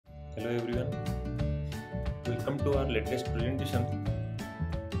Hello everyone, welcome to our latest presentation.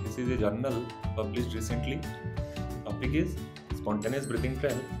 This is a journal published recently. Topic is spontaneous breathing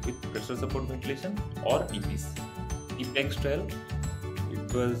trial with pressure support ventilation or TPs. TPEX trial.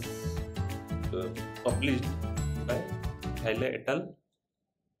 It was published by Haile et al.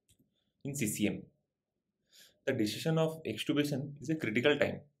 In CCM. The decision of extubation is a critical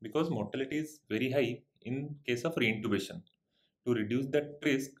time because mortality is very high in case of reintubation. To reduce that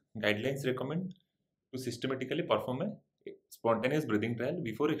risk, guidelines recommend to systematically perform a spontaneous breathing trial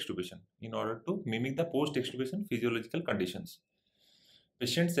before extubation in order to mimic the post-extubation physiological conditions.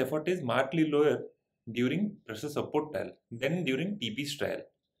 Patient's effort is markedly lower during pressure support trial than during TP's trial.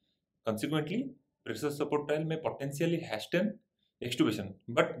 Consequently, pressure support trial may potentially hasten extubation,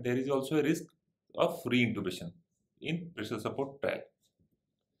 but there is also a risk of reintubation in pressure support trial.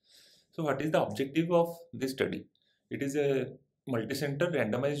 So what is the objective of this study? It is a multi-center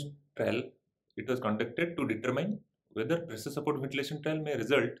randomized trial. It was conducted to determine whether pressure support ventilation trial may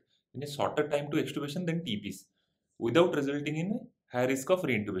result in a shorter time to extubation than TPs without resulting in a high risk of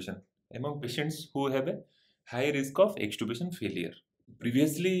reintubation among patients who have a high risk of extubation failure.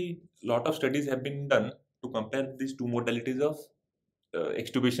 Previously, lot of studies have been done to compare these two modalities of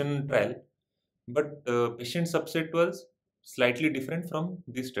extubation trial, but patient subset was slightly different from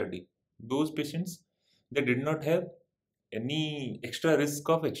this study. Those patients, they did not have any extra risk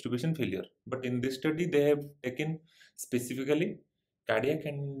of extubation failure, but in this study they have taken specifically cardiac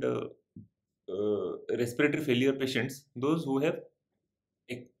and respiratory failure patients, those who have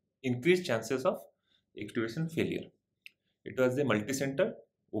increased chances of extubation failure. It was a multi-center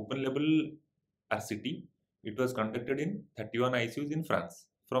open label RCT. It was conducted in 31 ICUs in France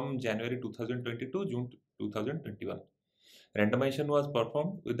from January 2020 to June 2021. Randomization was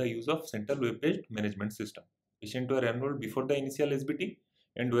performed with the use of central web-based management system. Patients were enrolled before the initial SBT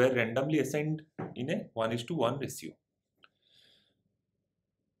and were randomly assigned in a 1:1 ratio.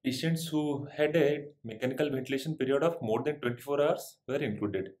 Patients who had a mechanical ventilation period of more than 24 hours were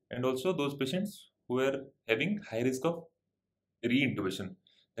included, and also those patients who were having high risk of reintubation,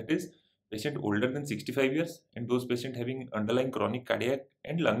 that is, patient older than 65 years and those patients having underlying chronic cardiac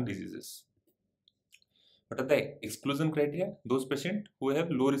and lung diseases. What are the exclusion criteria? Those patients who have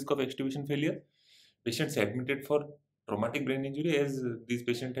low risk of extubation failure, patients admitted for traumatic brain injury as these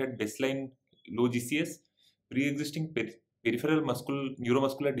patients had baseline low GCS, pre-existing peripheral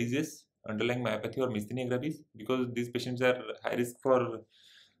neuromuscular disease, underlying myopathy or myasthenia gravis, because these patients are high risk for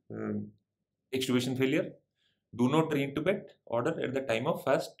extubation failure. Do not reintubate order at the time of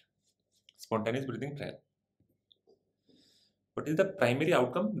first spontaneous breathing trial. What is the primary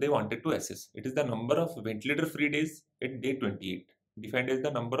outcome they wanted to assess? It is the number of ventilator-free days at day 28, defined as the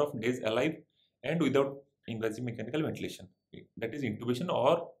number of days alive and without invasive mechanical ventilation, that is intubation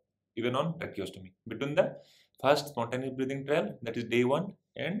or even on tracheostomy, between the first spontaneous breathing trial, that is day 1,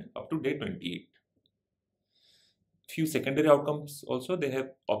 and up to day 28. Few secondary outcomes also they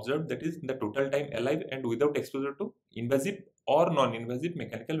have observed, that is the total time alive and without exposure to invasive or non-invasive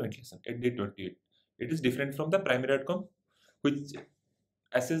mechanical ventilation at day 28. It is different from the primary outcome, which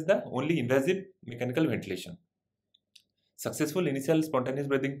assess the only invasive mechanical ventilation. Successful initial spontaneous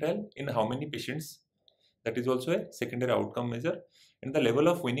breathing trial in how many patients, that is also a secondary outcome measure. And the level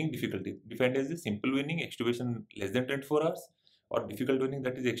of weaning difficulty, defined as a simple weaning, extubation less than 24 hours, or difficult weaning,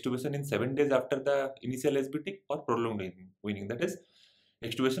 that is extubation in 7 days after the initial SBT, or prolonged weaning, that is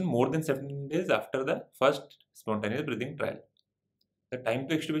extubation more than 7 days after the first spontaneous breathing trial. The time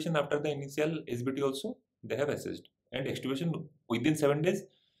to extubation after the initial SBT also they have assessed, and extubation within 7 days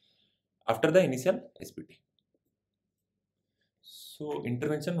after the initial SBT. So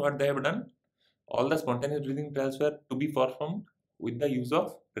intervention, what they have done, all the spontaneous breathing trials were to be performed with the use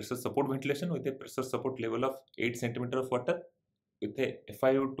of pressure support ventilation with a pressure support level of 8 cm of water with a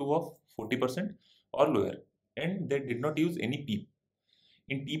FiO2 of 40% or lower, and they did not use any PEEP.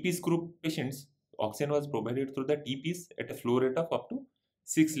 In TP's group patients, oxygen was provided through the TPs at a flow rate of up to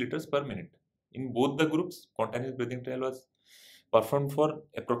 6 liters per minute. In both the groups, spontaneous breathing trial was performed for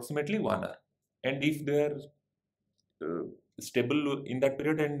approximately 1 hour, and if they are stable in that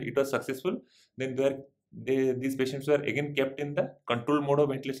period and it was successful, then these patients were again kept in the control mode of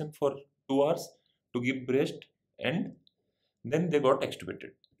ventilation for 2 hours to give rest, and then they got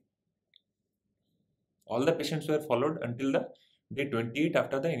extubated. All the patients were followed until the day 28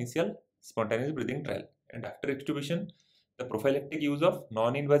 after the initial spontaneous breathing trial, and after extubation, the prophylactic use of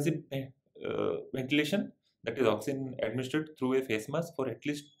non-invasive ventilation, that is oxygen administered through a face mask for at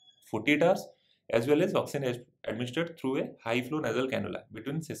least 48 hours, as well as oxygen administered through a high flow nasal cannula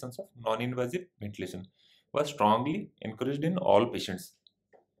between sessions of non-invasive ventilation, was strongly encouraged in all patients.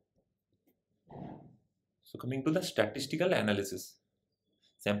 So coming to the statistical analysis,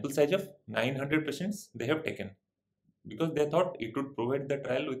 sample size of 900 patients they have taken, because they thought it would provide the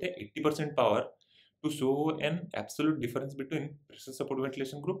trial with a 80% power to show an absolute difference between pressure support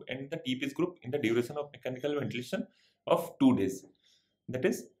ventilation group and the TPS group in the duration of mechanical ventilation of 2 days. That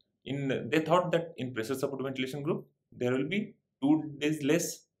is, they thought that in pressure support ventilation group there will be 2 days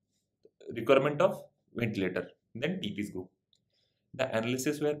less requirement of ventilator than TPS group. The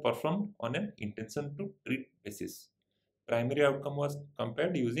analysis were performed on an intention to treat basis. Primary outcome was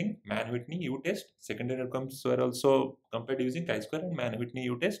compared using Mann-Whitney U test. Secondary outcomes were also compared using chi-square and Mann-Whitney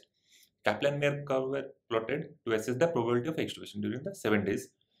U test. Kaplan-Meier curve were plotted to assess the probability of extubation during the 7 days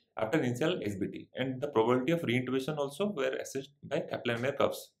after initial SBT, and the probability of reintubation also were assessed by Kaplan-Meier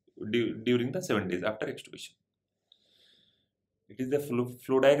curves during the 7 days after extubation. It is the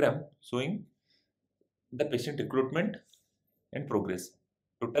flow diagram showing the patient recruitment and progress.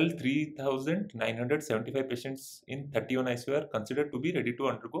 Total 3,975 patients in 31 ICU are considered to be ready to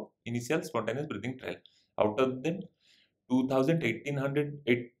undergo initial spontaneous breathing trial. Out of them,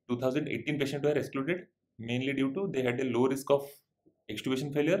 2,018 patients were excluded, mainly due to they had a low risk of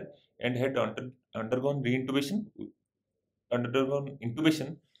extubation failure and had undergone intubation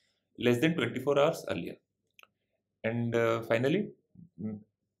less than 24 hours earlier. And finally,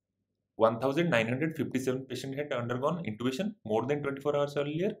 1,957 patients had undergone intubation more than 24 hours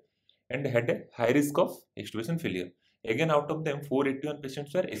earlier and had a high risk of extubation failure. Again, out of them, 481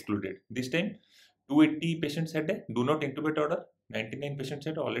 patients were excluded. This time, 280 patients had a do not intubate order. 99 patients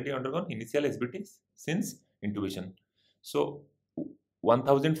had already undergone initial SBTs since intubation. So,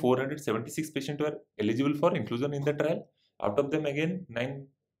 1,476 patients were eligible for inclusion in the trial. Out of them, again,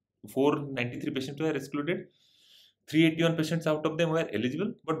 493 patients were excluded. 381 patients out of them were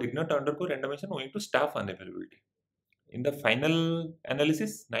eligible but did not undergo randomization owing to staff unavailability. In the final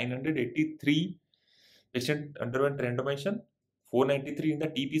analysis, 983 patients underwent randomization, 493 in the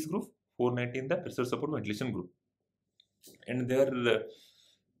TPS group, 490 in the pressure support ventilation group. And they are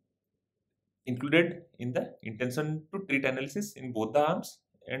included in the intention to treat analysis in both the arms,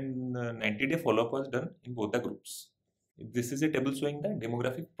 and 90-day follow-up was done in both the groups. This is a table showing the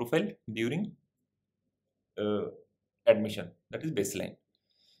demographic profile during admission, that is baseline.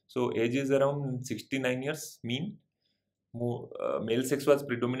 So age is around 69 years mean. Male sex was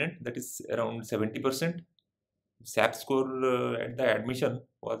predominant, that is around 70%. SAP score at the admission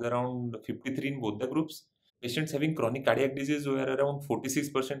was around 53 in both the groups. Patients having chronic cardiac disease were around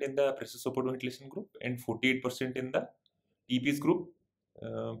 46% in the pressure support ventilation group and 48% in the TPS group.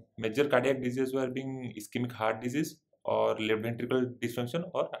 Major cardiac diseases were being ischemic heart disease or left ventricular dysfunction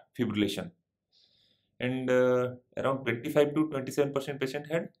or fibrillation. And around 25 to 27% patient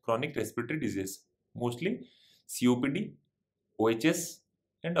had chronic respiratory disease, mostly COPD, OHS,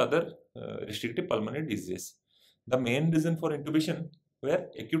 and other restrictive pulmonary diseases. The main reason for intubation were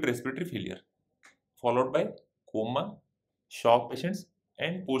acute respiratory failure, followed by coma, shock patients,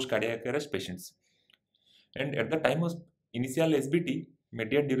 and post-cardiac arrest patients. And at the time of initial SBT,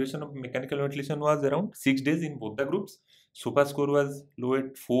 median duration of mechanical ventilation was around 6 days in both the groups. SOPA score was low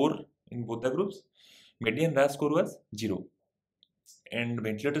at 4 in both the groups. Median RAS score was 0. And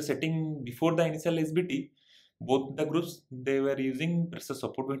ventilator setting before the initial SBT, both the groups, they were using pressure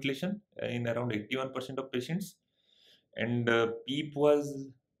support ventilation in around 81% of patients. And PEEP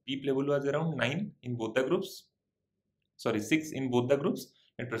level was around 9 in both the groups. 6 in both the groups,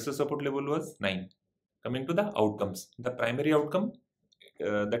 and pressure support level was 9. Coming to the outcomes, the primary outcome,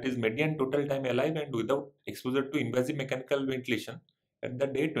 that is median total time alive and without exposure to invasive mechanical ventilation at the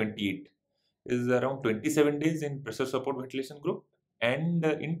day 28, is around 27 days in pressure support ventilation group, and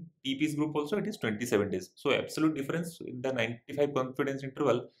in TPS group also it is 27 days. So absolute difference in the 95 confidence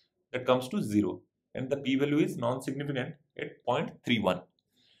interval, that comes to 0, and the p-value is non-significant at 0.31.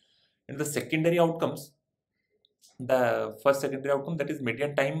 And the secondary outcomes, the first secondary outcome, that is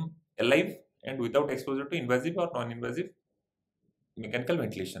median time alive and without exposure to invasive or non-invasive mechanical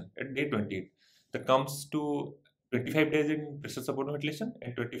ventilation at day 28, that comes to 25 days in pressure support ventilation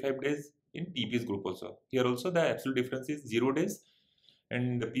and 25 days in TPS group also. Here also the absolute difference is 0 days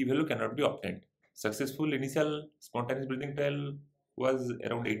and the p-value cannot be obtained. Successful initial spontaneous breathing trial was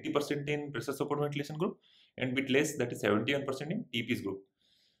around 80% in pressure support ventilation group and bit less, that is 71% in TPS group.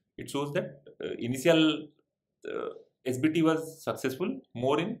 It shows that initial SBT was successful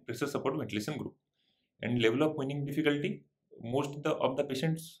more in pressure support ventilation group. And level of winning difficulty, most of the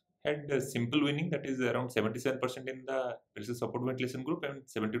patients had simple winning, that is around 77% in the pressure support ventilation group and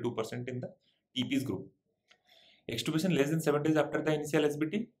 72% in the TPS group. Extubation less than 7 days after the initial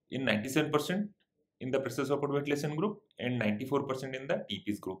SBT in 97% in the pressure support ventilation group and 94% in the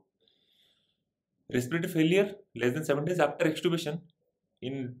TPS group. Respiratory failure less than 7 days after extubation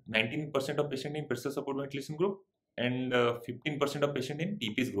in 19% of patients in pressure support ventilation group and 15% of patients in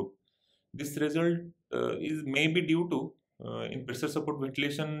TP's group. This result is maybe due to in pressure support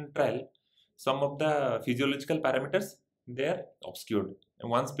ventilation trial, some of the physiological parameters they are obscured, and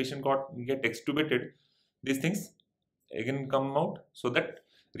once patient get extubated, these things again come out, so that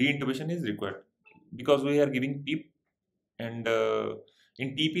reintubation is required because we are giving PEEP, and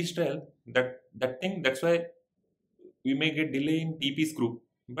in TP's trial that's why we may get delay in TP's group,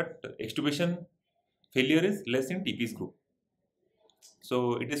 but extubation failure is less in TP's group.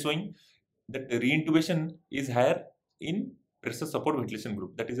 So it is showing that the reintubation is higher in pressure support ventilation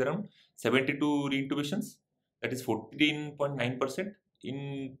group, that is around 72 reintubations, that is 14.9%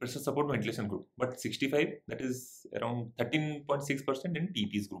 in pressure support ventilation group, but 65, that is around 13.6% in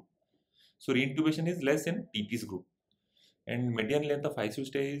TP's group. So reintubation is less in TP's group, and median length of ICU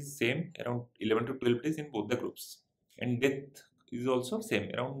stay is same, around 11 to 12 days in both the groups, and death is also same,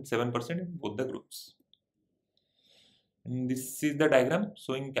 around 7% in both the groups. And this is the diagram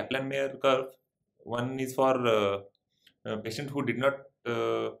showing Kaplan-Meier curve. One is for patient who did not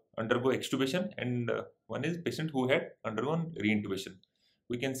undergo extubation, and one is patient who had undergone reintubation.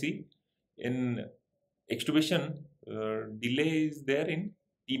 We can see in extubation delay is there in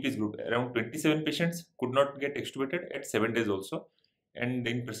TP's group. Around 27 patients could not get extubated at 7 days also, and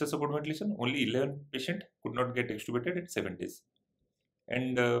in pressure support ventilation only 11 patients could not get extubated at 7 days.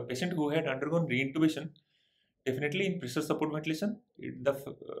 And patient who had undergone reintubation, definitely in pressure support ventilation the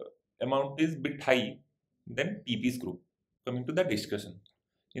amount is bit high than TP's group. Coming to the discussion,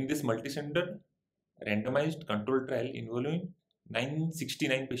 in this multicenter randomized controlled trial involving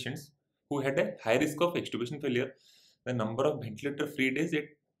 969 patients who had a high risk of extubation failure, the number of ventilator free days at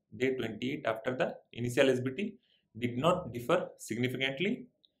day 28 after the initial SBT did not differ significantly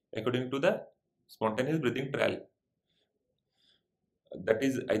according to the spontaneous breathing trial, that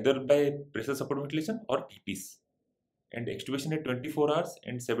is either by pressure support ventilation or TPs. And extubation at 24 hours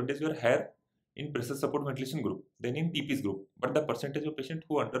and 7 days were higher in pressure support ventilation group than in TP's group, but the percentage of patients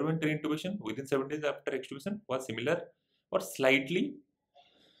who underwent reintubation within 7 days after extubation was similar or slightly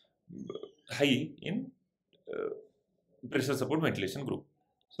high in pressure support ventilation group.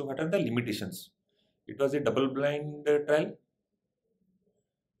 So what are the limitations? It was a double-blind trial.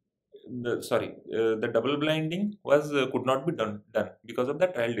 The double blinding was could not be done because of the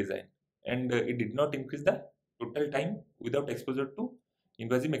trial design, and it did not increase the total time without exposure to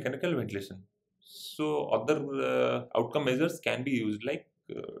invasive mechanical ventilation. So other outcome measures can be used, like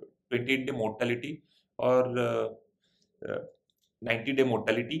 28-day mortality or 90-day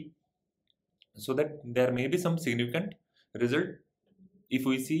mortality, so that there may be some significant result if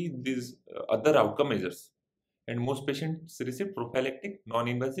we see these other outcome measures. And most patients receive prophylactic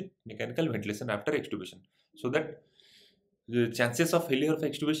non-invasive mechanical ventilation after extubation, so that the chances of failure of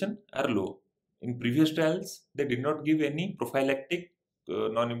extubation are low. In previous trials, they did not give any prophylactic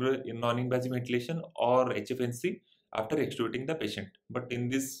non-invasive ventilation or HFNC after extubating the patient, but in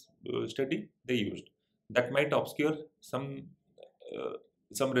this study they used. That might obscure some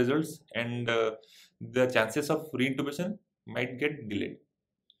results, and the chances of reintubation might get delayed.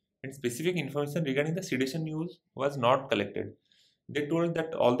 And specific information regarding the sedation use was not collected. They told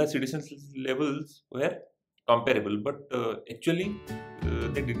that all the sedation levels were comparable, but actually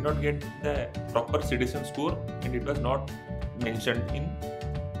they did not get the proper sedation score, and it was not mentioned in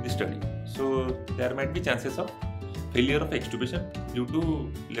the study. So there might be chances of failure of extubation due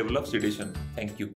to level of sedation. Thank you.